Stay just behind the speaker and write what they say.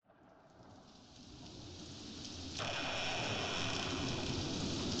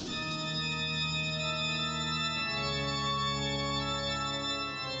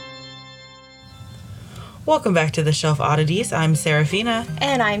Welcome back to the Shelf Oddities. I'm Serafina.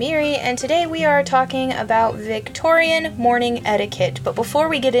 And I'm Erie, and today we are talking about Victorian mourning etiquette. But before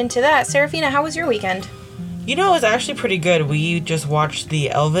we get into that, Serafina, how was your weekend? You know, it was actually pretty good. We just watched the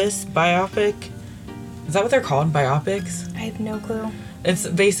Elvis biopic. Is that what they're called? Biopics? I have no clue. It's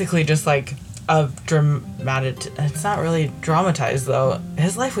basically just like a dramatic... It's not really dramatized, though.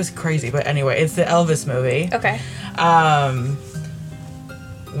 His life was crazy. But anyway, it's the Elvis movie. Okay.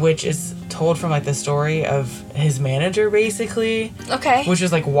 Which is told from, like, the story of his manager, basically. Okay. Which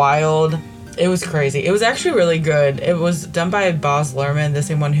is, like, wild. It was crazy. It was actually really good. It was done by Baz Luhrmann, the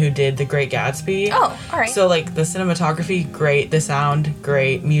same one who did The Great Gatsby. Oh, all right. So, like, the cinematography, great. The sound,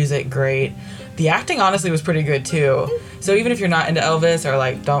 great. Music, great. The acting, honestly, was pretty good, too. So even if you're not into Elvis or,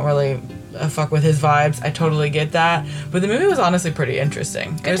 like, don't really fuck with his vibes, I totally get that. But the movie was honestly pretty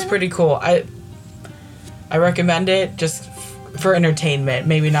interesting. It was pretty cool. I recommend it just for entertainment.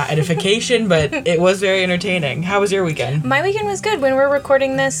 Maybe not edification, but it was very entertaining. How was your weekend? My weekend was good. When we're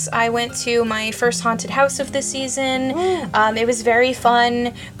recording this, I went to my first haunted house of the season. It was very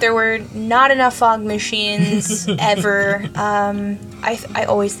fun. There were not enough fog machines ever. I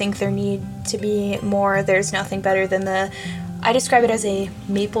always think there need to be more. There's nothing better than I describe it as a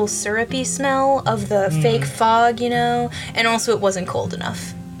maple syrupy smell of the fake fog, you know? And also it wasn't cold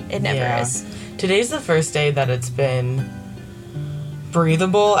enough. It never is. Today's the first day that it's been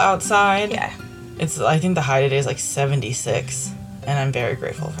breathable outside. Yeah. I think the high today is like 76, and I'm very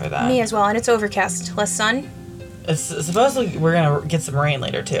grateful for that. Me as well, and it's overcast. Less sun. It's supposedly we're gonna get some rain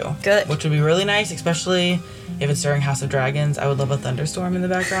later too. Good. Which would be really nice, especially if it's during House of Dragons. I would love a thunderstorm in the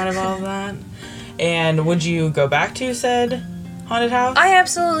background of all of that. And would you go back to said haunted house? I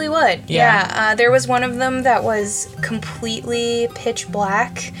absolutely would. Yeah. There was one of them that was completely pitch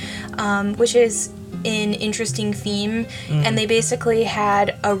black, which is an interesting theme, and they basically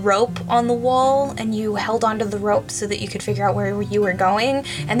had a rope on the wall, and you held onto the rope so that you could figure out where you were going,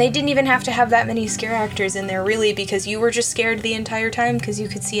 and they didn't even have to have that many scare actors in there, really, because you were just scared the entire time because you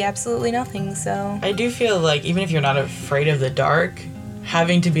could see absolutely nothing. So I do feel like even if you're not afraid of the dark,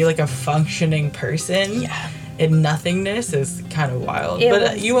 having to be like a functioning person in nothingness is kind of wild.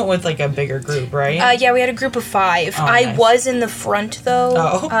 You went with like a bigger group, right? Yeah, we had a group of 5. Oh, I nice. was in the front, though.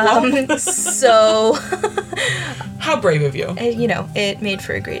 Oh. So How brave of you. It made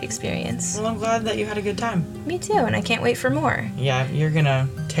for a great experience. Well, I'm glad that you had a good time. Me too, and I can't wait for more. Yeah, you're gonna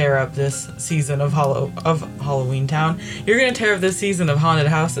tear up this season of Halloween Town. You're gonna tear up this season of haunted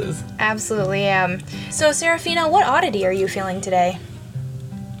houses. Absolutely am. So, Serafina, what oddity are you feeling today?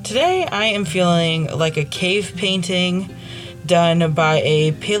 Today, I am feeling like a cave painting done by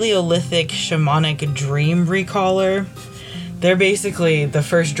a Paleolithic shamanic dream recaller. They're basically the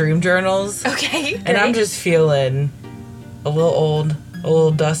first dream journals. Okay. And I'm just feeling a little old, a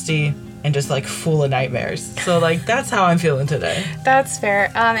little dusty, and just like full of nightmares. So like that's how I'm feeling today. That's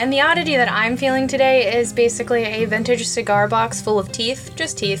fair. And the oddity that I'm feeling today is basically a vintage cigar box full of teeth.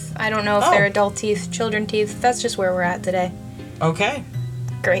 Just teeth. I don't know if they're adult teeth, children teeth. That's just where we're at today. Okay.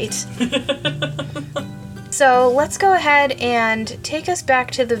 Great. So let's go ahead and take us back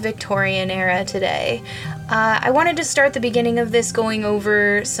to the Victorian era today. I wanted to start the beginning of this going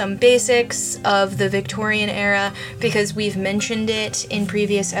over some basics of the Victorian era because we've mentioned it in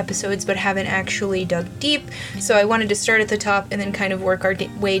previous episodes but haven't actually dug deep. So I wanted to start at the top and then kind of work our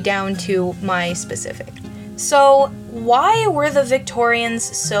way down to my specific. So why were the Victorians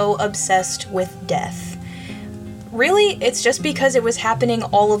so obsessed with death? Really, it's just because it was happening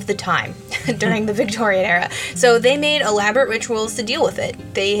all of the time during the Victorian era. So they made elaborate rituals to deal with it.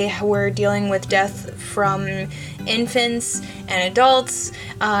 They were dealing with death from infants and adults.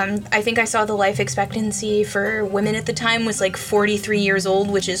 I think I saw the life expectancy for women at the time was like 43 years old,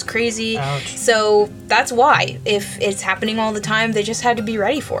 which is crazy. Ouch. So that's why. If it's happening all the time, they just had to be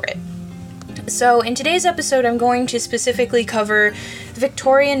ready for it. So in today's episode, I'm going to specifically cover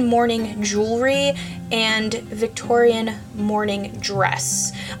Victorian mourning jewelry and Victorian mourning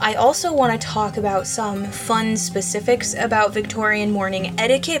dress. I also want to talk about some fun specifics about Victorian mourning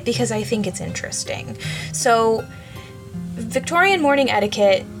etiquette because I think it's interesting. So Victorian mourning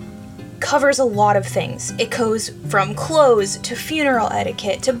etiquette covers a lot of things. It goes from clothes to funeral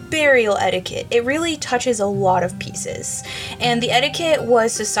etiquette to burial etiquette. It really touches a lot of pieces. And the etiquette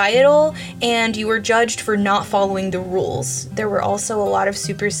was societal, and you were judged for not following the rules. There were also a lot of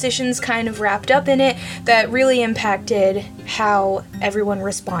superstitions kind of wrapped up in it that really impacted how everyone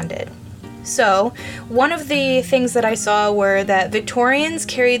responded. So, one of the things that I saw were that Victorians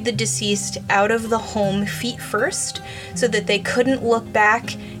carried the deceased out of the home feet first so that they couldn't look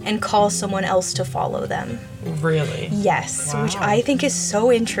back and call someone else to follow them. Really? Yes, Wow. which I think is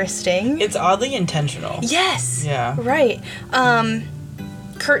so interesting. It's oddly intentional. Yes. Yeah. Right.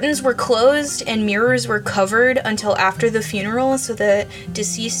 Curtains were closed and mirrors were covered until after the funeral so the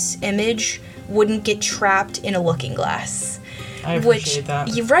deceased's image wouldn't get trapped in a looking glass. I appreciate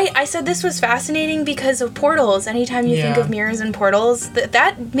that. You're right. I said this was fascinating because of portals. Anytime you think of mirrors and portals,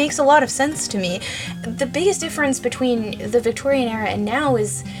 that makes a lot of sense to me. The biggest difference between the Victorian era and now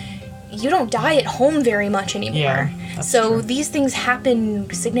is you don't die at home very much anymore. Yeah, that's so true. these things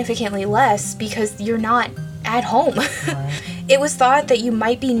happen significantly less because you're not at home. Right. It was thought that you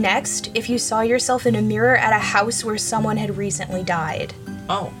might be next if you saw yourself in a mirror at a house where someone had recently died.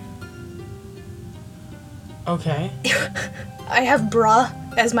 Oh. Okay. I have bruh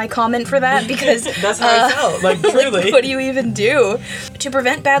as my comment for that because That's how I felt, like, truly. like, what do you even do? To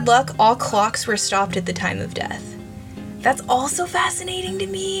prevent bad luck, all clocks were stopped at the time of death. That's also fascinating to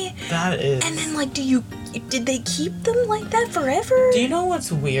me. That is. And then, like, did they keep them like that forever? Do you know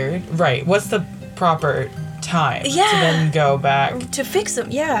what's weird? Right. What's the proper time to Yeah. then go back? To fix them,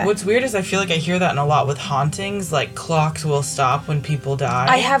 yeah. What's weird is I feel like I hear that in a lot with hauntings, like clocks will stop when people die.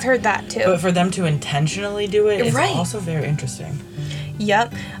 I have heard that too. But for them to intentionally do it is Right. also very interesting.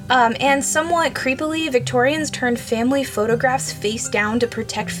 Yep. And somewhat creepily, Victorians turned family photographs face down to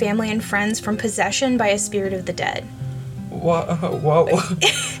protect family and friends from possession by a spirit of the dead. Whoa.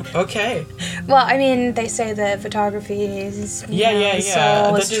 Okay. Well, I mean, they say that photography is the Yeah.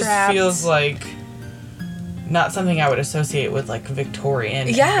 soul That is just trapped. feels like not something I would associate with like Victorian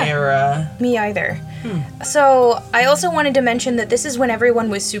Yeah. era. Me either. So, I also wanted to mention that this is when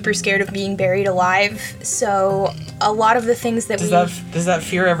everyone was super scared of being buried alive. So, a lot of the things that Does that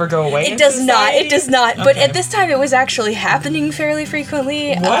fear ever go away? It in does not. society? It does not. But Okay. at this time, it was actually happening fairly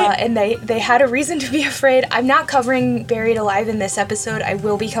frequently. What? And they had a reason to be afraid. I'm not covering Buried Alive in this episode. I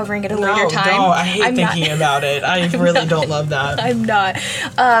will be covering it a later time. No, I hate I'm thinking not, about it. I really don't love that. I'm not.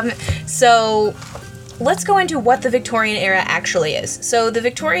 So let's go into what the Victorian era actually is. So the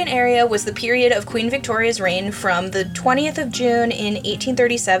Victorian era was the period of Queen Victoria's reign from the 20th of June in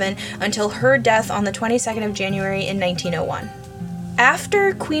 1837 until her death on the 22nd of January in 1901.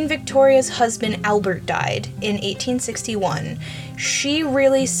 After Queen Victoria's husband Albert died in 1861, she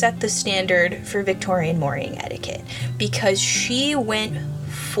really set the standard for Victorian mourning etiquette because she went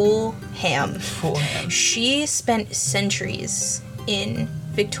full ham. Full ham. She spent centuries in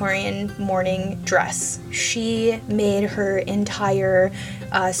Victorian mourning dress. She made her entire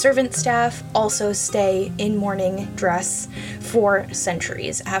servant staff also stay in mourning dress for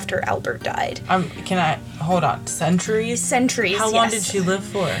centuries after Albert died. Can I hold on? Centuries? Centuries. How long yes. did she live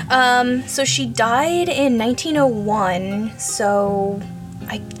for? So she died in 1901, so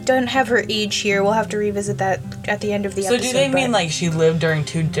I don't have her age here. We'll have to revisit that at the end of the So episode. do they mean but- like she lived during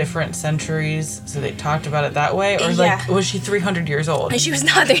two different centuries, so they talked about it that way? Or Yeah. like, was she 300 years old? She was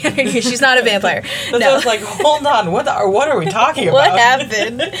not 300 years. She's not a vampire. That's No. I was like, hold on, what are we talking about? What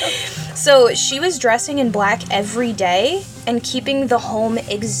happened? So she was dressing in black every day and keeping the home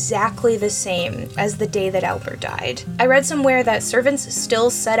exactly the same as the day that Albert died. I read somewhere that servants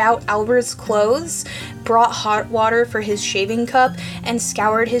still set out Albert's clothes, brought hot water for his shaving cup, and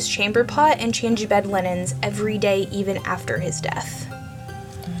scoured his chamber pot and changed bed linens every day even after his death.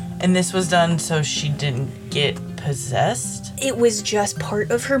 And this was done so she didn't get possessed? It was just part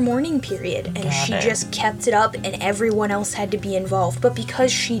of her mourning period, and Got she it. just kept it up, and everyone else had to be involved. But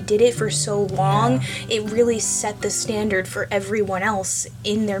because she did it for so long, it really set the standard for everyone else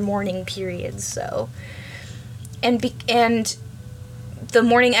in their mourning periods. So, and the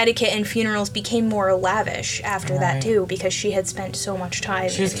mourning etiquette and funerals became more lavish after that Right. too, because she had spent so much time.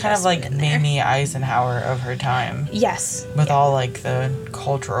 She was and kind of like investment in there. Mamie Eisenhower of her time. Yes. With all like the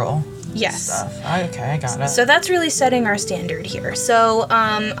cultural Yes. stuff. Okay, I got it. So that's really setting our standard here. So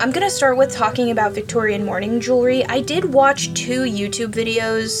I'm going to start with talking about Victorian mourning jewelry. I did watch 2 YouTube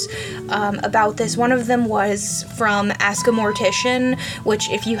videos about this. One of them was from Ask a Mortician, which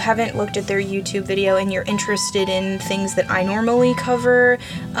if you haven't looked at their YouTube video and you're interested in things that I normally cover,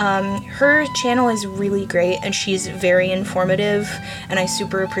 her channel is really great and she's very informative and I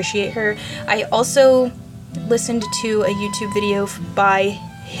super appreciate her. I also listened to a YouTube video by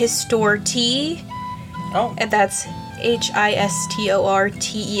Histortea, Oh, and that's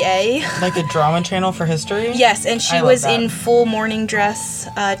Histortea. like a drama channel for history? Yes, and she I love was that. in full mourning dress,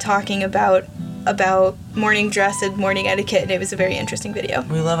 talking about mourning dress and mourning etiquette, and it was a very interesting video.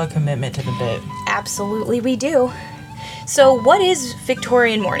 We love a commitment to the bit. Absolutely, we do. So what is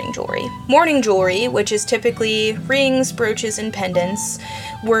Victorian mourning jewelry? Mourning jewelry, which is typically rings, brooches, and pendants,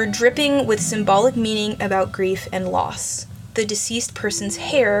 were dripping with symbolic meaning about grief and loss. The deceased person's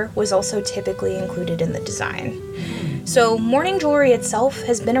hair was also typically included in the design. So mourning jewelry itself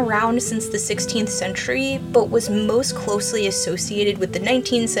has been around since the 16th century, but was most closely associated with the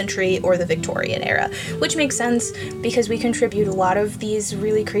 19th century or the Victorian era, which makes sense because we contribute a lot of these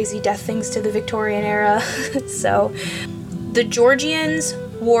really crazy death things to the Victorian era. So the Georgians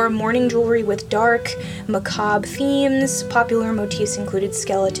wore mourning jewelry with dark, macabre themes. Popular motifs included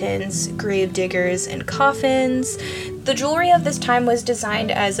skeletons, grave diggers, and coffins. The jewelry of this time was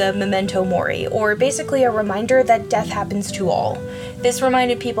designed as a memento mori, or basically a reminder that death happens to all. This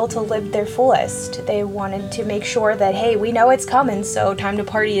reminded people to live their fullest. They wanted to make sure that, hey, we know it's coming, so time to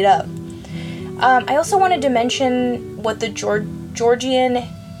party it up. I also wanted to mention what the Georgian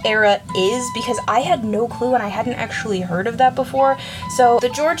era is, because I had no clue and I hadn't actually heard of that before. So the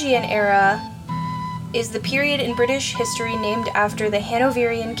Georgian era is the period in British history named after the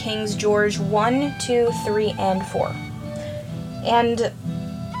Hanoverian kings George I, II, III, and IV. And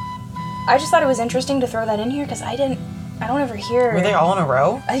I just thought it was interesting to throw that in here because I don't ever hear. Were they all in a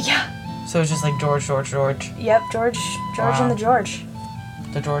row? Yeah. So it's just like George. Yep, George Wow. and the George.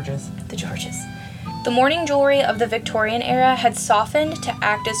 The Georges. The Georges. The mourning jewelry of the Victorian era had softened to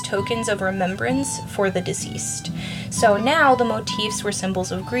act as tokens of remembrance for the deceased. So now the motifs were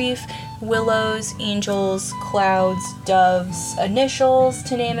symbols of grief: willows, angels, clouds, doves, initials,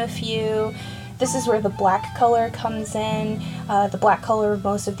 to name a few. This is where the black color comes in. The black color of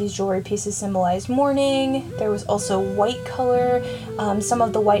most of these jewelry pieces symbolized mourning. There was also white color. Some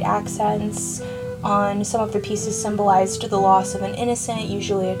of the white accents on some of the pieces symbolized the loss of an innocent,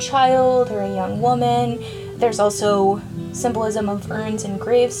 usually a child or a young woman. There's also symbolism of urns and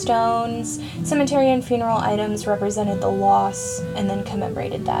gravestones. Cemetery and funeral items represented the loss and then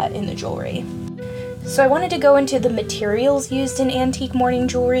commemorated that in the jewelry. So I wanted to go into the materials used in antique mourning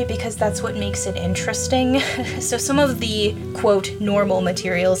jewelry because that's what makes it interesting. So some of the, quote, normal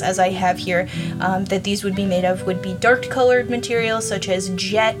materials, as I have here, that these would be made of would be dark-colored materials such as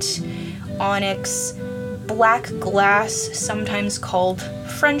jet, onyx, black glass, sometimes called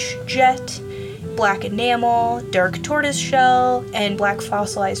French jet, black enamel, dark tortoiseshell, and black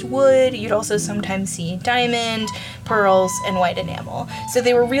fossilized wood. You'd also sometimes see diamond, pearls, and white enamel. So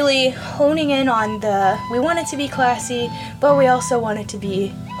they were really honing in on we want it to be classy, but we also want it to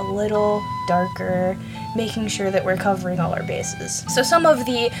be a little darker, making sure that we're covering all our bases. So some of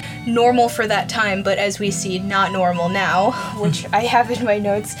the normal for that time, but as we see, not normal now, which I have in my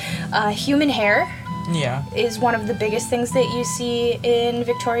notes, human hair. Yeah. Is one of the biggest things that you see in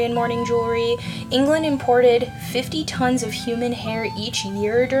Victorian mourning jewelry. England imported 50 tons of human hair each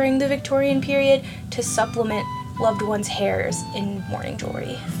year during the Victorian period to supplement loved ones' hairs in mourning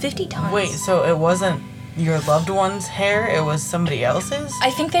jewelry. 50 tons. Wait, so it wasn't your loved one's hair, it was somebody else's?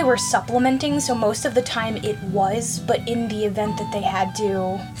 I think they were supplementing, so most of the time it was, but in the event that they had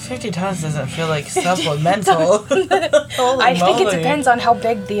to... 50 tons doesn't feel like supplemental. I think it depends on how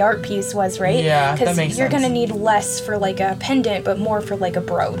big the art piece was, right? Yeah, that makes sense. Because you're going to need less for like a pendant, but more for like a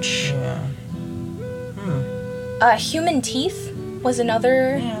brooch. Yeah. Human teeth was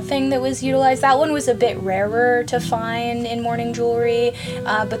another thing that was utilized. That one was a bit rarer to find in mourning jewelry,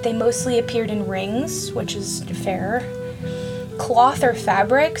 but they mostly appeared in rings, which is fair. Cloth or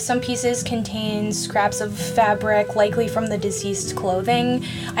fabric. Some pieces contain scraps of fabric, likely from the deceased's clothing.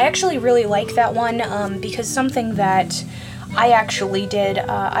 I actually really like that one because something that I actually did,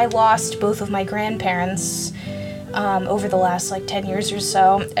 I lost both of my grandparents over the last 10 years or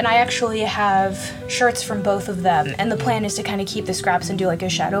so, and I actually have shirts from both of them, and the plan is to kind of keep the scraps and do a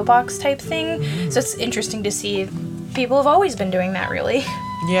shadow box type thing. So it's interesting to see. People have always been doing that, really.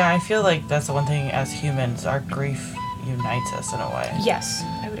 Yeah, I feel like that's the one thing as humans, our grief unites us in a way. Yes,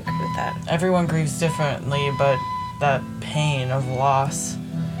 I would agree with that. Everyone grieves differently, but that pain of loss,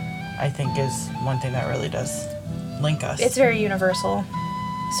 I think, is one thing that really does link us. It's very universal.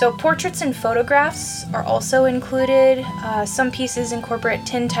 So portraits and photographs are also included. Some pieces incorporate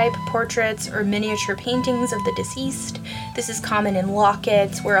tin-type portraits or miniature paintings of the deceased. This is common in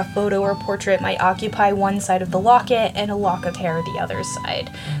lockets, where a photo or portrait might occupy one side of the locket and a lock of hair the other side,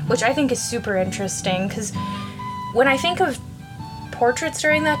 which I think is super interesting, because when I think of portraits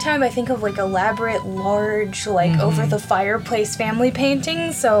during that time, I think of elaborate, large, over the fireplace family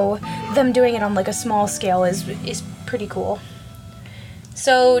paintings, so them doing it on a small scale is pretty cool.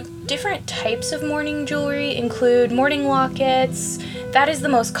 So different types of mourning jewelry include mourning lockets, That is the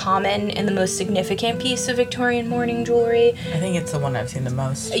most common and the most significant piece of Victorian mourning jewelry. I think it's the one I've seen the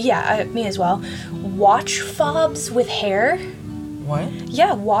most. Yeah, me as well. Watch fobs with hair. What?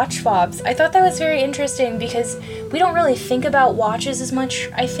 Yeah, watch fobs. I thought that was very interesting because we don't really think about watches as much,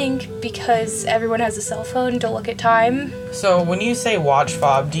 I think, because everyone has a cell phone to look at time. So when you say watch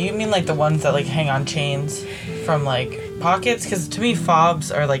fob, do you mean like the ones that like hang on chains from like pockets? Because to me,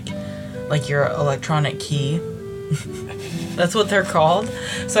 fobs are like your electronic key. That's what they're called.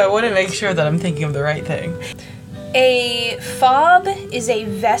 So I want to make sure that I'm thinking of the right thing. A fob is a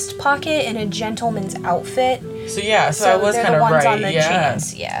vest pocket in a gentleman's outfit. So yeah, so I was kind of right. On the yeah.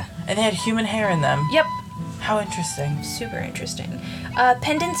 chains. Yeah. And they had human hair in them. Yep. How interesting. Super interesting.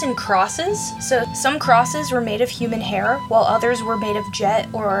 Pendants and crosses. So some crosses were made of human hair, while others were made of jet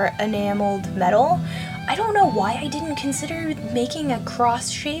or enameled metal. I don't know why I didn't consider making a cross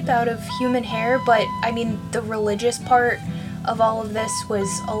shape out of human hair, but I mean, the religious part of all of this was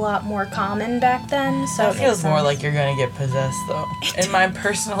a lot more common back then, so it feels more like you're gonna get possessed, though, in my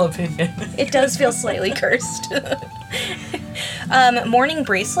personal opinion. It does feel slightly cursed. Mourning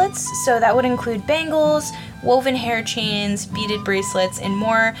bracelets, so that would include bangles, woven hair chains, beaded bracelets, and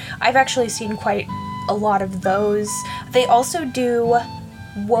more. I've actually seen quite a lot of those. They also do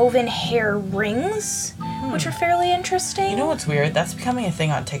woven hair rings, which are fairly interesting. You know what's weird? That's becoming a thing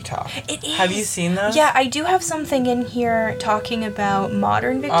on TikTok. It is. Have you seen those? Yeah, I do have something in here talking about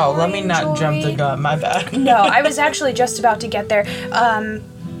modern Victorian Oh, let me not jewelry. jump the gun. My bad. No, I was actually just about to get there.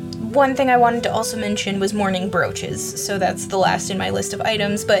 One thing I wanted to also mention was mourning brooches. So that's the last in my list of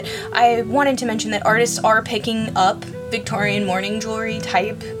items. But I wanted to mention that artists are picking up Victorian mourning jewelry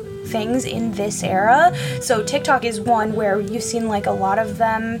type things in this era. So TikTok is one where you've seen like a lot of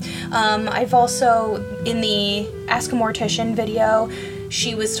them. I've also, in the Ask a Mortician video,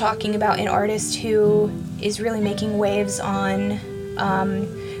 she was talking about an artist who is really making waves on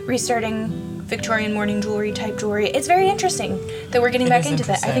restarting Victorian mourning jewelry type jewelry. It's very interesting that we're getting back into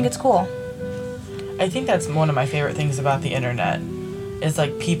that. I think it's cool. I think that's one of my favorite things about the internet is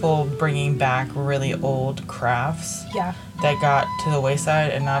like people bringing back really old crafts. Yeah. That got to the wayside,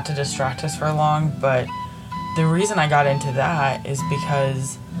 and not to distract us for long, but the reason I got into that is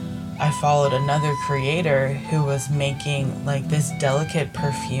because I followed another creator who was making like this delicate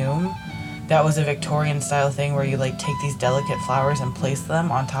perfume that was a Victorian style thing where you like take these delicate flowers and place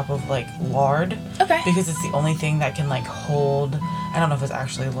them on top of like lard. Okay. Because it's the only thing that can like hold, I don't know if it's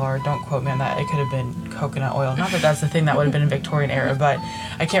actually lard, don't quote me on that, it could have been coconut oil. Not that that's the thing that would have been in Victorian era, but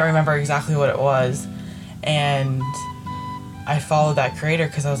I can't remember exactly what it was. And I followed that creator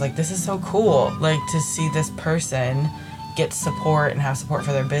because I was like, this is so cool, like to see this person get support and have support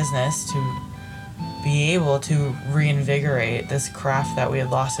for their business to be able to reinvigorate this craft that we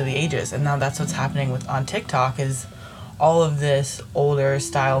had lost to the ages. And now that's what's happening with on TikTok is all of this older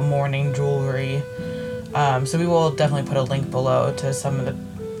style mourning jewelry. So we will definitely put a link below to some of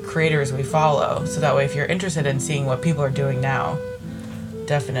the creators we follow, so that way if you're interested in seeing what people are doing now,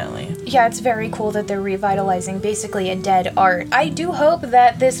 definitely. Yeah, it's very cool that they're revitalizing basically a dead art. I do hope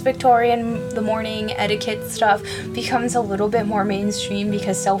that this Victorian, the mourning etiquette stuff becomes a little bit more mainstream,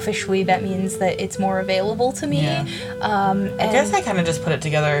 because selfishly that means that it's more available to me. Yeah. I guess I kind of just put it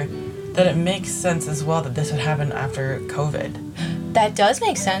together that it makes sense as well that this would happen after COVID. That does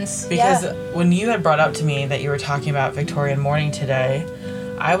make sense. Because yeah. When you had brought up to me that you were talking about Victorian mourning today,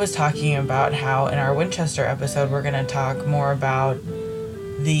 I was talking about how in our Winchester episode we're going to talk more about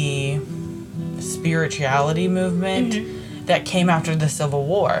the spirituality movement that came after the Civil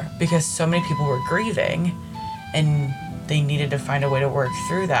War, because so many people were grieving and they needed to find a way to work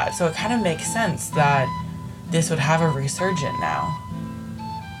through that. So it kind of makes sense that this would have a resurgent now.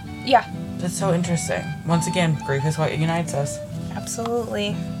 Yeah. That's so interesting. Once again, grief is what unites us.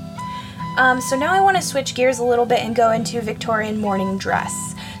 Absolutely. So now I want to switch gears a little bit and go into Victorian mourning dress.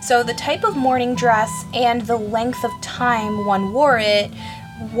 So the type of mourning dress and the length of time one wore it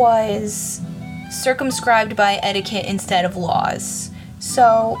was circumscribed by etiquette instead of laws.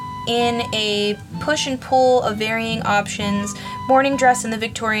 So in a push and pull of varying options, mourning dress in the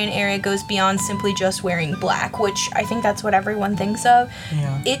Victorian era goes beyond simply just wearing black, which I think that's what everyone thinks of.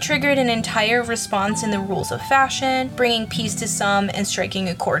 Yeah. It triggered an entire response in the rules of fashion, bringing peace to some and striking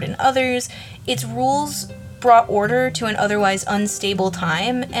a chord in others. Its rules brought order to an otherwise unstable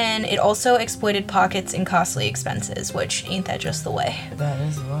time, and it also exploited pockets and costly expenses, which ain't that just the way. That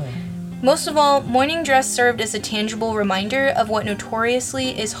is the way. Most of all, mourning dress served as a tangible reminder of what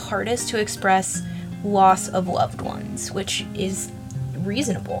notoriously is hardest to express: loss of loved ones, which is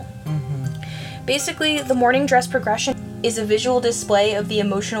reasonable. Basically, the mourning dress progression is a visual display of the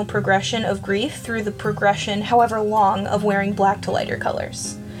emotional progression of grief through the progression, however long, of wearing black to lighter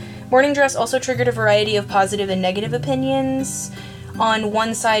colors. Mourning dress also triggered a variety of positive and negative opinions. On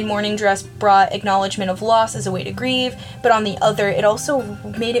one side, mourning dress brought acknowledgement of loss as a way to grieve, but on the other, it also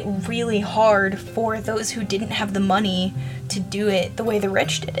made it really hard for those who didn't have the money to do it the way the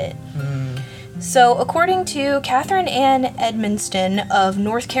rich did it. So, according to Catherine Ann Edmonston of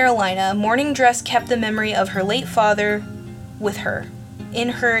North Carolina, mourning dress kept the memory of her late father with her. In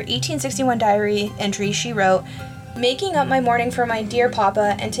her 1861 diary entry, she wrote, "Making up my mourning for my dear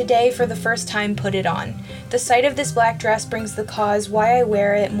papa, and today for the first time put it on. The sight of this black dress brings the cause why I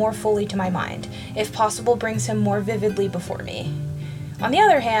wear it more fully to my mind, if possible brings him more vividly before me." On the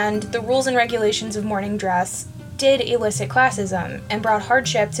other hand, the rules and regulations of mourning dress did elicit classism and brought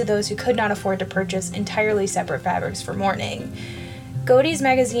hardship to those who could not afford to purchase entirely separate fabrics for mourning. Godey's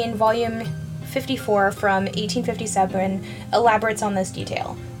magazine, volume 54 from 1857, elaborates on this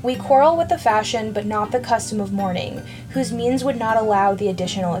detail. "We quarrel with the fashion, but not the custom of mourning, whose means would not allow the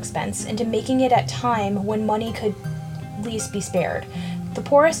additional expense, into making it at time when money could least be spared. The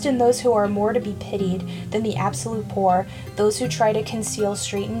poorest and those who are more to be pitied than the absolute poor, those who try to conceal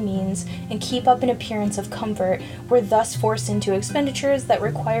straitened means and keep up an appearance of comfort, were thus forced into expenditures that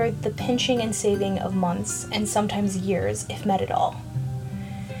required the pinching and saving of months, and sometimes years, if met at all."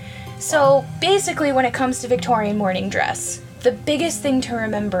 So, basically, when it comes to Victorian mourning dress, the biggest thing to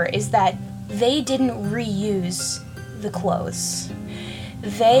remember is that they didn't reuse the clothes.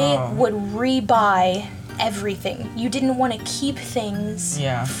 They would rebuy everything. You didn't want to keep things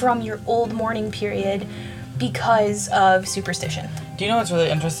from your old mourning period because of superstition. Do you know what's really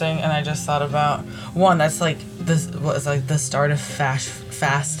interesting? And I just thought about one. That's like this. What is like the start of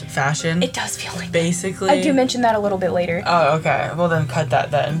fast fashion? It does feel like basically. That. I do mention that a little bit later. Oh, okay. Well, then cut that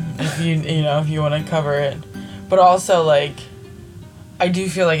then if if you want to cover it. But also like, I do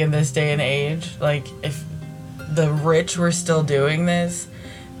feel like in this day and age, like if the rich were still doing this,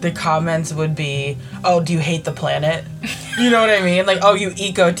 the comments would be, "Oh, do you hate the planet?" You know what I mean? Like, "Oh, you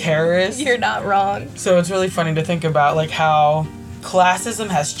eco-terrorist." You're not wrong. So it's really funny to think about, like, how classism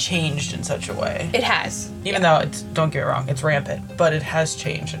has changed in such a way. It has. Even though it's, don't get me wrong, it's rampant, but it has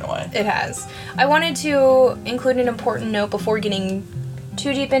changed in a way. It has. I wanted to include an important note before getting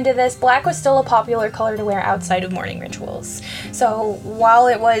too deep into this. Black was still a popular color to wear outside of mourning rituals. So while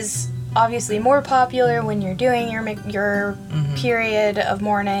it was obviously more popular when you're doing your period of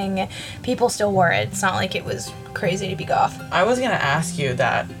mourning, people still wore it. It's not like it was crazy to be goth. I was gonna ask you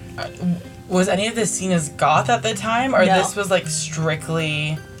that. Was any of this seen as goth at the time, or this was like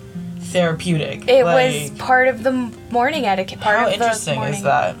strictly therapeutic? It was part of the mourning etiquette. How interesting is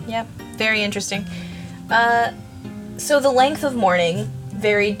that? Yep, very interesting. So the length of mourning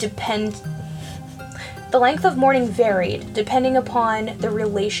varied depending upon the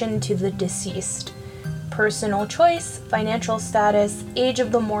relation to the deceased, personal choice, financial status, age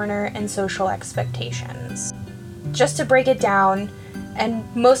of the mourner, and social expectations. Just to break it down, and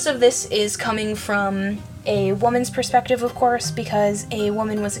most of this is coming from a woman's perspective, of course, because a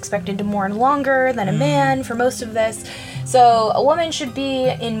woman was expected to mourn longer than a man for most of this. So a woman should be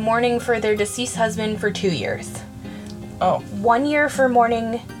in mourning for their deceased husband for 2 years. Oh. 1 year for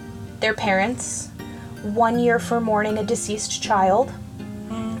mourning their parents, 1 year for mourning a deceased child,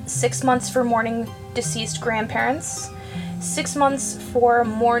 6 months for mourning deceased grandparents, 6 months for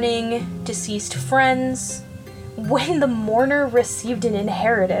mourning deceased friends, when the mourner received an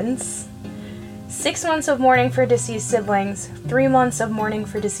inheritance, 6 months of mourning for deceased siblings, 3 months of mourning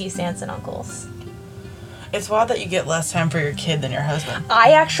for deceased aunts and uncles. It's wild that you get less time for your kid than your husband.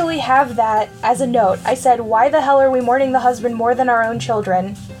 I actually have that as a note. I said, why the hell are we mourning the husband more than our own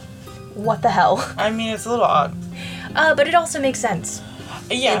children? What the hell? I mean, it's a little odd. But it also makes sense.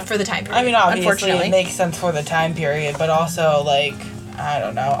 Yeah. For the time period. I mean, obviously it makes sense for the time period, but also, like, I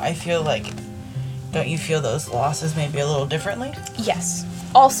don't know. I feel like, don't you feel those losses maybe a little differently? Yes.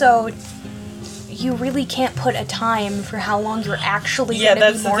 Also, you really can't put a time for how long you're actually going to be mourning.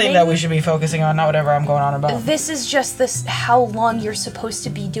 Yeah, that's the thing that we should be focusing on, not whatever I'm going on about. This is just how long you're supposed to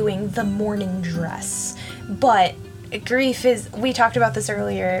be doing the mourning dress. But grief is, we talked about this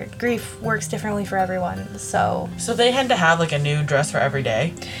earlier, grief works differently for everyone, so. So they had to have, like, a new dress for every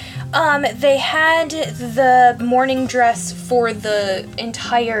day? They had the mourning dress for the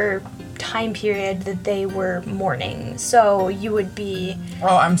entire time period that they were mourning. So you would be...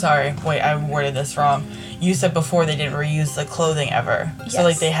 Oh, I'm sorry. Wait, I worded this wrong. You said before they didn't reuse the clothing ever. Yes. So,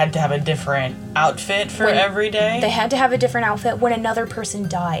 like, they had to have a different outfit for every day? They had to have a different outfit when another person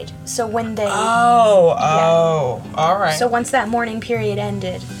died. So when they... Oh, all right. So once that mourning period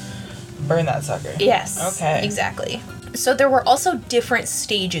ended... Burn that sucker. Yes. Okay. Exactly. So there were also different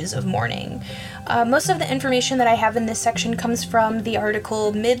stages of mourning. Most of the information that I have in this section comes from the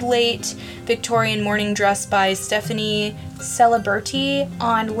article Mid-Late Victorian Mourning Dress by Stephanie Celeberti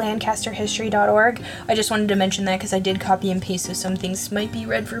on lancasterhistory.org. I just wanted to mention that because I did copy and paste, so some things might be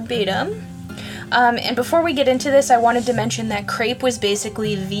read verbatim. And before we get into this, I wanted to mention that crepe was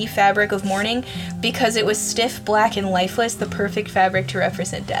basically the fabric of mourning because it was stiff, black, and lifeless, the perfect fabric to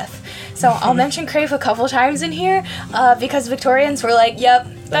represent death. So I'll mention crepe a couple times in here because Victorians were like, yep,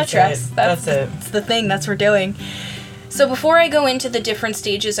 that's dress. That's it. It's the thing, that's what we're doing. So before I go into the different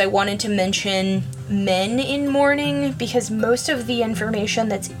stages, I wanted to mention men in mourning because most of the information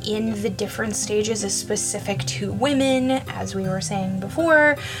that's in the different stages is specific to women, as we were saying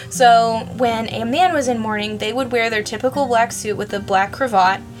before. So when a man was in mourning, they would wear their typical black suit with a black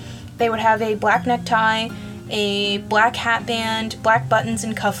cravat. They would have a black necktie, a black hat band, black buttons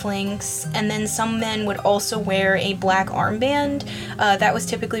and cufflinks, and then some men would also wear a black armband. That was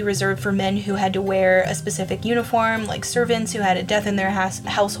typically reserved for men who had to wear a specific uniform, like servants who had a death in their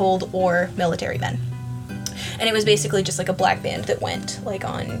household or military men. And it was basically just like a black band that went like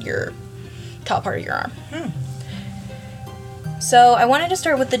on your top part of your arm. So I wanted to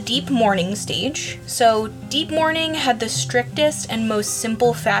start with the deep mourning stage. So deep mourning had the strictest and most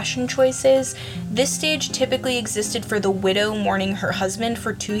simple fashion choices. This stage typically existed for the widow mourning her husband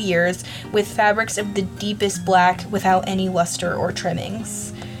for 2 years with fabrics of the deepest black without any luster or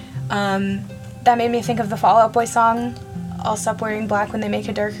trimmings. That made me think of the Fall Out Boy song, I'll Stop Wearing Black When They Make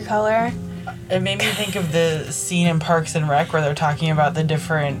a Darker Color. It made me think of the scene in Parks and Rec where they're talking about the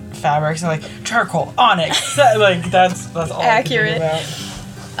different fabrics and like charcoal, onyx. That's all accurate. I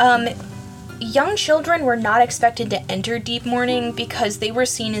can think about. Young children were not expected to enter deep mourning because they were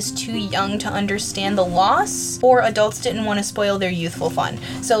seen as too young to understand the loss, or adults didn't want to spoil their youthful fun.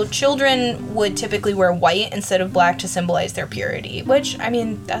 So children would typically wear white instead of black to symbolize their purity, which, I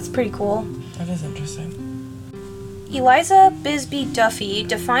mean, that's pretty cool. That is interesting. Eliza Bisbee Duffy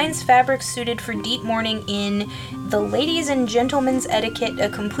defines fabrics suited for deep mourning in The Ladies and Gentlemen's Etiquette, a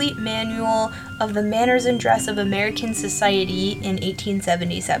complete manual of the manners and dress of American society in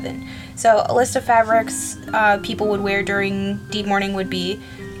 1877. So a list of fabrics people would wear during deep mourning would be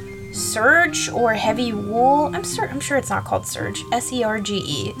serge or heavy wool. I'm sure it's not called serge.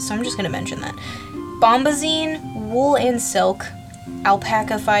 S-E-R-G-E. So I'm just going to mention that. Bombazine, wool and silk,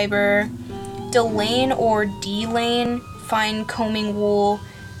 alpaca fiber, delaine or delaine, fine combing wool,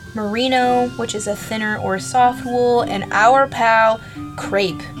 merino, which is a thinner or soft wool, and our pal,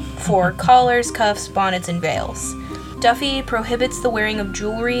 crepe, for collars, cuffs, bonnets, and veils. Duffy prohibits the wearing of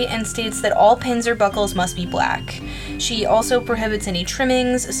jewelry and states that all pins or buckles must be black. She also prohibits any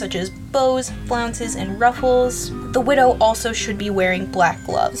trimmings, such as bows, flounces, and ruffles. The widow also should be wearing black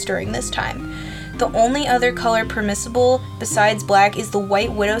gloves during this time. The only other color permissible besides black is the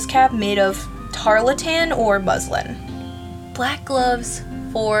white widow's cap made of tarlatan or muslin. Black gloves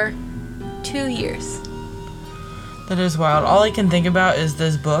for 2 years. That is wild. All I can think about is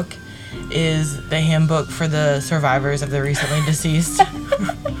this book is the handbook for the survivors of the recently deceased.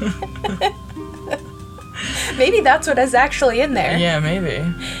 Maybe that's what is actually in there. Yeah, maybe.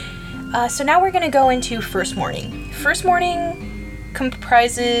 So now we're going to go into first mourning. First mourning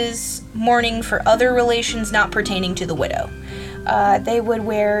comprises mourning for other relations not pertaining to the widow. They would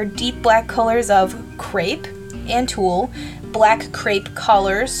wear deep black colors of crepe and tulle, black crepe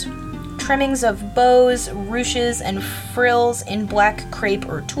collars, trimmings of bows, ruches, and frills in black crepe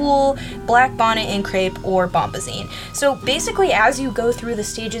or tulle, black bonnet in crepe or bombazine. So basically, as you go through the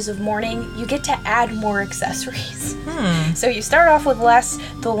stages of mourning, you get to add more accessories. So you start off with less.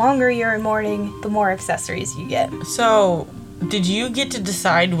 The longer you're in mourning, the more accessories you get. So, did you get to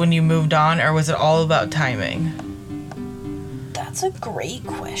decide when you moved on, or was it all about timing? That's a great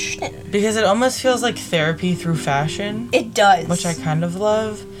question. Because it almost feels like therapy through fashion. It does. Which I kind of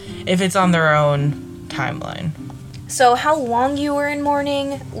love, if it's on their own timeline. So how long you were in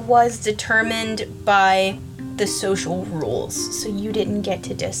mourning was determined by the social rules. So you didn't get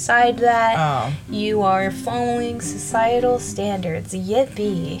to decide that. Oh. You are following societal standards.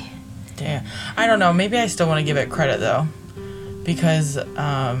 Yippee. Damn. I don't know. Maybe I still want to give it credit, though. Because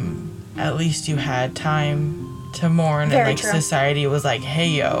at least you had time to mourn. Very and like true. Society was like, hey,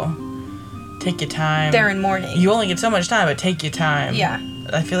 yo, take your time. They're in mourning. You only get so much time, but take your time. Yeah.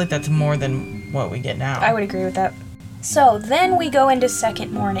 I feel like that's more than what we get now. I would agree with that. So then we go into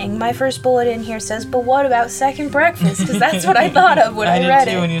second mourning. My first bullet in here says, but what about second breakfast? Because that's what I thought of when I read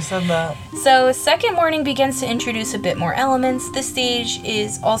did too it. when you said that. So second mourning begins to introduce a bit more elements. This stage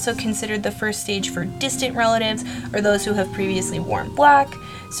is also considered the first stage for distant relatives or those who have previously worn black.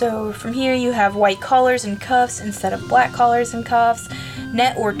 So from here you have white collars and cuffs instead of black collars and cuffs.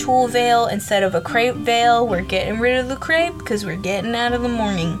 Net or tulle veil instead of a crepe veil. We're getting rid of the crepe because we're getting out of the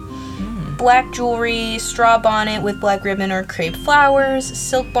mourning. Black jewelry, straw bonnet with black ribbon or crepe flowers,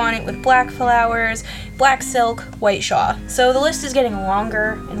 silk bonnet with black flowers, black silk, white shawl. So the list is getting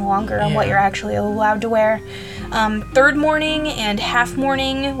longer and longer on what you're actually allowed to wear. Third mourning and half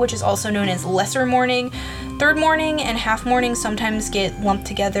mourning, which is also known as lesser mourning. Third mourning and half mourning sometimes get lumped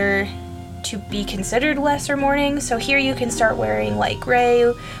together to be considered lesser mourning. So here you can start wearing light gray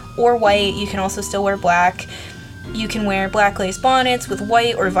or white. You can also still wear black. You can wear black lace bonnets with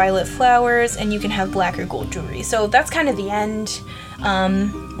white or violet flowers, and you can have black or gold jewelry. So that's kind of the end.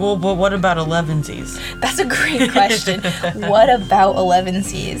 Well, but what about 11Cs? That's a great question. What about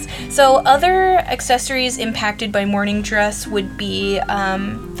 11Cs? So other accessories impacted by mourning dress would be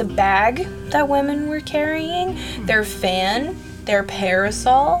the bag that women were carrying, their fan, their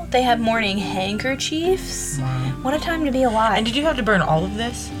parasol. They had mourning handkerchiefs. Wow. What a time to be alive. And did you have to burn all of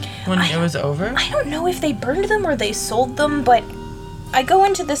this when it was over? I don't know if they burned them or they sold them, but I go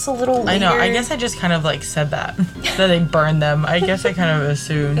into this a little later. I know. I guess I just kind of said that they burned them. I guess I kind of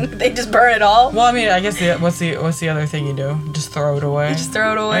assumed. They just burn it all? Well, I mean, I guess what's the other thing you do? Just throw it away. You just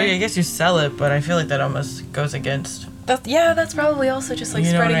throw it away. I guess you sell it, but I feel like that almost goes against. That's probably also just You know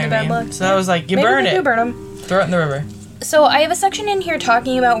spreading what the I bad mean? luck. So I was like, you Maybe burn they it. do burn them. Throw it in the river. So I have a section in here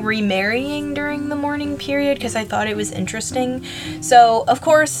talking about remarrying during the mourning period because I thought it was interesting. So, of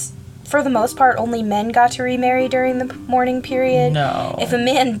course, for the most part, only men got to remarry during the mourning period. No. If a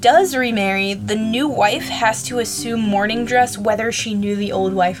man does remarry, the new wife has to assume mourning dress whether she knew the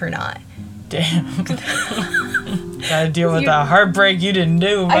old wife or not. Damn. Gotta deal with the heartbreak you didn't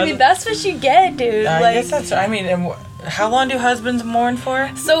do. I mean, that's what you get, dude. I guess that's. I mean, and how long do husbands mourn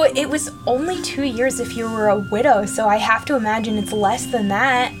for? So it was only 2 years if you were a widow, so I have to imagine it's less than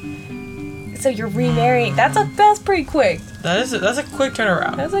that. So you're remarrying. That's pretty quick. That's a quick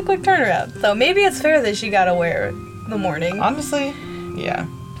turnaround. That's a quick turnaround. So maybe it's fair that she gotta wear the mourning. Honestly, yeah.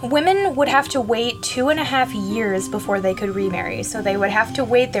 Women would have to wait 2.5 years before they could remarry. So they would have to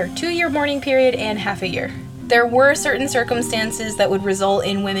wait their 2-year mourning period and half a year. There were certain circumstances that would result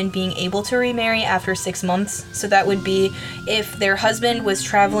in women being able to remarry after 6 months. So that would be if their husband was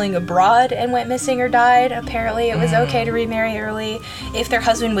traveling abroad and went missing or died. Apparently it was okay to remarry early. If their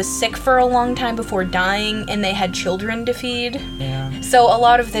husband was sick for a long time before dying and they had children to feed. Yeah. So a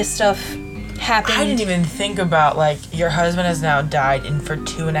lot of this stuff happened. I didn't even think about your husband has now died and for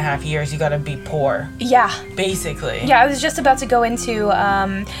 2.5 years you gotta be poor. Yeah. Basically. Yeah, I was just about to go into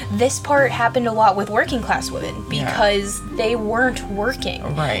this part happened a lot with working class women because they weren't working.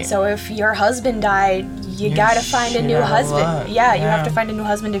 Right. So if your husband died, you gotta find a new husband. Luck. Yeah, you have to find a new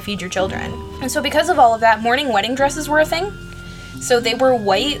husband to feed your children. And so because of all of that, mourning wedding dresses were a thing. So they were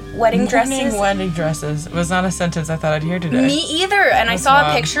white wedding dresses. Mourning wedding dresses was not a sentence I thought I'd hear today. Me either. And That's I saw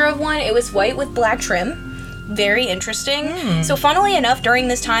wild. a picture of one. It was white with black trim. Very interesting. So funnily enough, during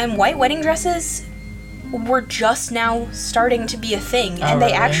this time, white wedding dresses were just now starting to be a thing. And they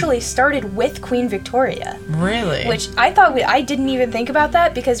really? actually started with Queen Victoria. Really? Which I thought I didn't even think about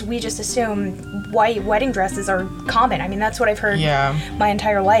that because we just assume white wedding dresses are common. I mean, that's what I've heard my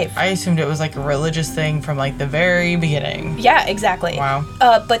entire life. I assumed it was a religious thing from the very beginning. Yeah, exactly. Wow.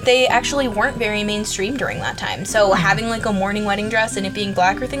 But they actually weren't very mainstream during that time. So having a mourning wedding dress and it being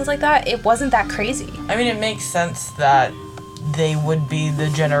black or things like that, it wasn't that crazy. I mean, it makes sense that they would be the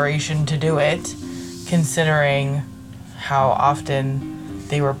generation to do it, considering how often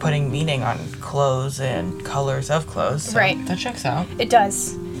they were putting meaning on clothes and colors of clothes. So Right. That checks out. It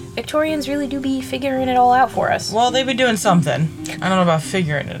does. Victorians really do be figuring it all out for us. Well, they've been doing something. I don't know about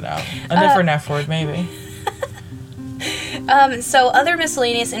figuring it out. A different F word, maybe. So other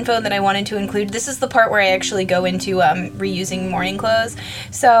miscellaneous info that I wanted to include, this is the part where I actually go into reusing mourning clothes.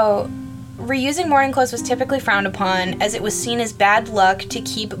 So reusing mourning clothes was typically frowned upon as it was seen as bad luck to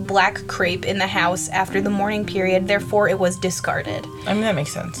keep black crepe in the house after the mourning period, therefore it was discarded. I mean, that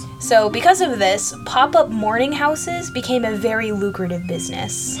makes sense. So because of this, pop-up mourning houses became a very lucrative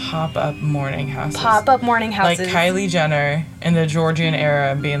business. Pop-up mourning houses. Pop-up mourning houses. Like Kylie Jenner in the Georgian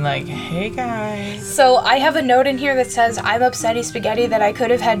era being like, hey guys. So I have a note in here that says, I'm upsetty spaghetti that I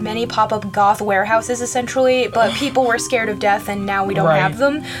could have had many pop-up goth warehouses essentially, but people were scared of death and now we don't have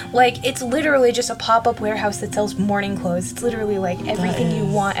them. It's literally just a pop-up warehouse that sells mourning clothes. It's literally everything you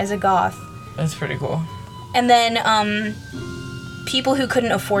want as a goth. That's pretty cool. And then people who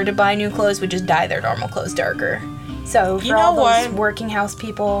couldn't afford to buy new clothes would just dye their normal clothes darker. So for all those working house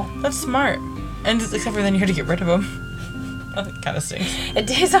people, that's smart. And except for then you had to get rid of them. That kind of stinks. it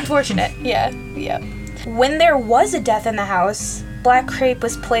is unfortunate. Yeah. When there was a death in the house, black crepe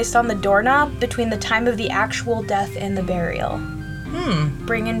was placed on the doorknob between the time of the actual death and the burial.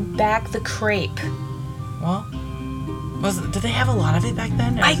 Bringing back the crepe. Well, did they have a lot of it back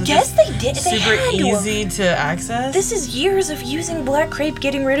then? I guess they did. Super easy to access? This is years of using black crepe,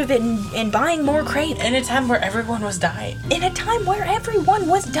 getting rid of it, and buying more crepe. In a time where everyone was dying. In a time where everyone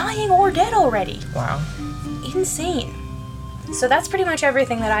was dying or dead already. Wow. Insane. So that's pretty much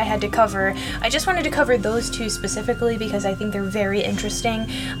everything that I had to cover. I just wanted to cover those two specifically because I think they're very interesting,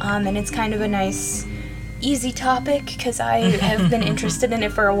 and it's kind of a nice, easy topic because I have been interested in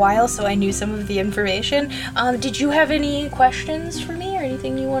it for a while, so I knew some of the information. Did you have any questions for me or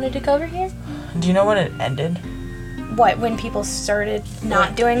anything you wanted to cover here? Do you know when it ended? What, when people started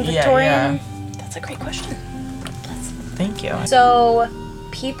not doing Victorian? Yeah. That's a great question. Thank you. So,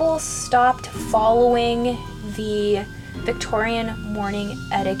 people stopped following the Victorian mourning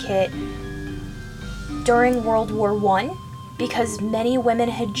etiquette during World War I because many women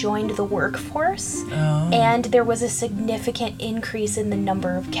had joined the workforce, and there was a significant increase in the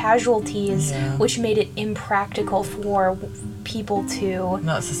number of casualties, which made it impractical for people to...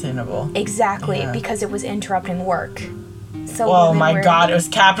 Not sustainable. Exactly, because it was interrupting work. So oh my god, it was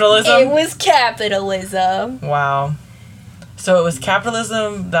capitalism? It was capitalism. Wow. So it was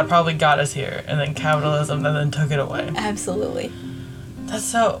capitalism that probably got us here, and then capitalism that then took it away. Absolutely. That's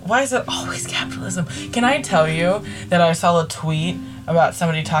so... Why is it always capitalism? Can I tell you that I saw a tweet about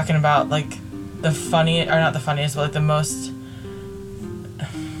somebody talking about, like, the funny... Or not the funniest, but, like, the most...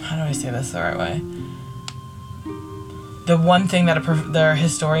 How do I say this the right way? The one thing that their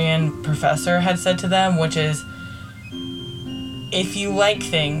historian professor had said to them, which is, if you like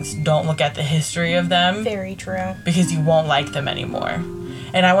things, don't look at the history of them. Very true. Because you won't like them anymore.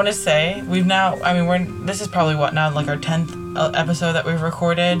 And I want to say, we've now... I mean, this is probably, like, our 10th episode that we've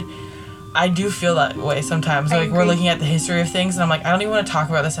recorded. I do feel that way sometimes. Like, we're looking at the history of things, and I'm like, I don't even want to talk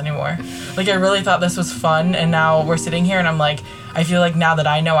about this anymore. Like, I really thought this was fun, and now we're sitting here, and I'm like, I feel like now that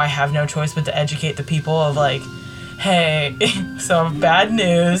I know, I have no choice but to educate the people of, like, hey, so bad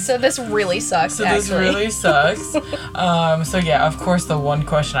news. So this really sucks, This really sucks. So yeah, of course the one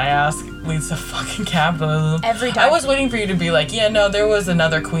question I ask leads to fucking capitalism. Every time. I was waiting for you to be like, yeah, no, there was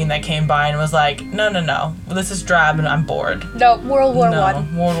another queen that came by and was like, no, this is drab and I'm bored. No, World War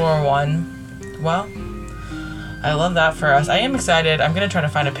One. World War One. Well, I love that for us. I am excited. I'm going to try to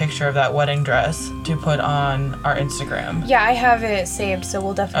find a picture of that wedding dress to put on our Instagram. Yeah, I have it saved, so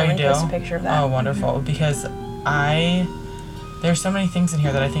we'll definitely post a picture of that. Oh, wonderful. Because there's so many things in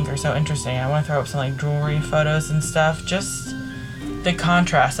here that I think are so interesting. I want to throw up some, like, jewelry photos and stuff. Just the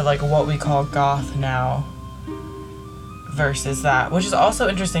contrast of, like, what we call goth now versus that. Which is also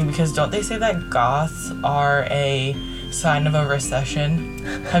interesting because don't they say that goths are a sign of a recession?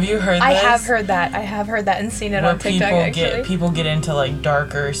 Have you heard this? I have heard that and seen it on TikTok, actually. People get into, like,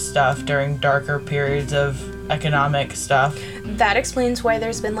 darker stuff during darker periods of economic stuff. That explains why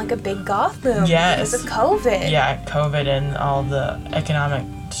there's been, like, a big goth boom. Yes. Because of COVID. Yeah, COVID and all the economic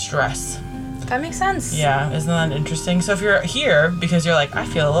stress. That makes sense. Yeah, isn't that interesting? So if you're here because you're like, I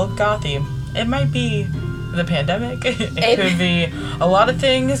feel a little gothy, it might be the pandemic. It could be a lot of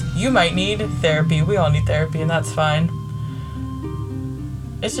things. You might need therapy. We all need therapy, and that's fine.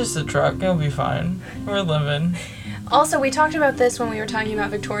 It's just a truck. It'll be fine. We're living. Also, we talked about this when we were talking about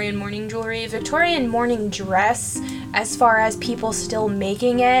Victorian mourning jewelry. Victorian mourning dress, as far as people still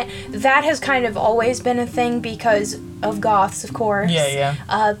making it, that has kind of always been a thing because of goths, of course.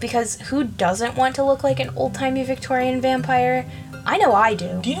 Yeah. Because who doesn't want to look like an old-timey Victorian vampire? I know I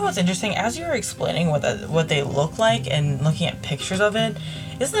do. Do you know what's interesting? As you were explaining what they look like and looking at pictures of it,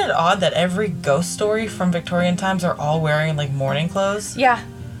 isn't it odd that every ghost story from Victorian times are all wearing, like, mourning clothes? Yeah.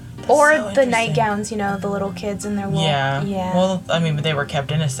 Or so the nightgowns, the little kids in their wool. Yeah. Yeah. Well, I mean, but they were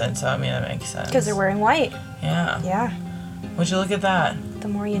kept innocent, so, I mean, that makes sense. Because they're wearing white. Yeah. Yeah. Would you look at that? The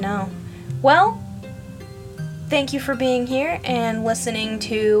more you know. Well, thank you for being here and listening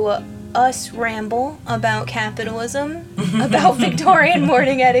to us ramble about capitalism, about Victorian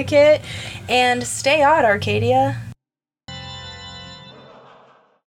mourning etiquette, and stay odd, Arcadia.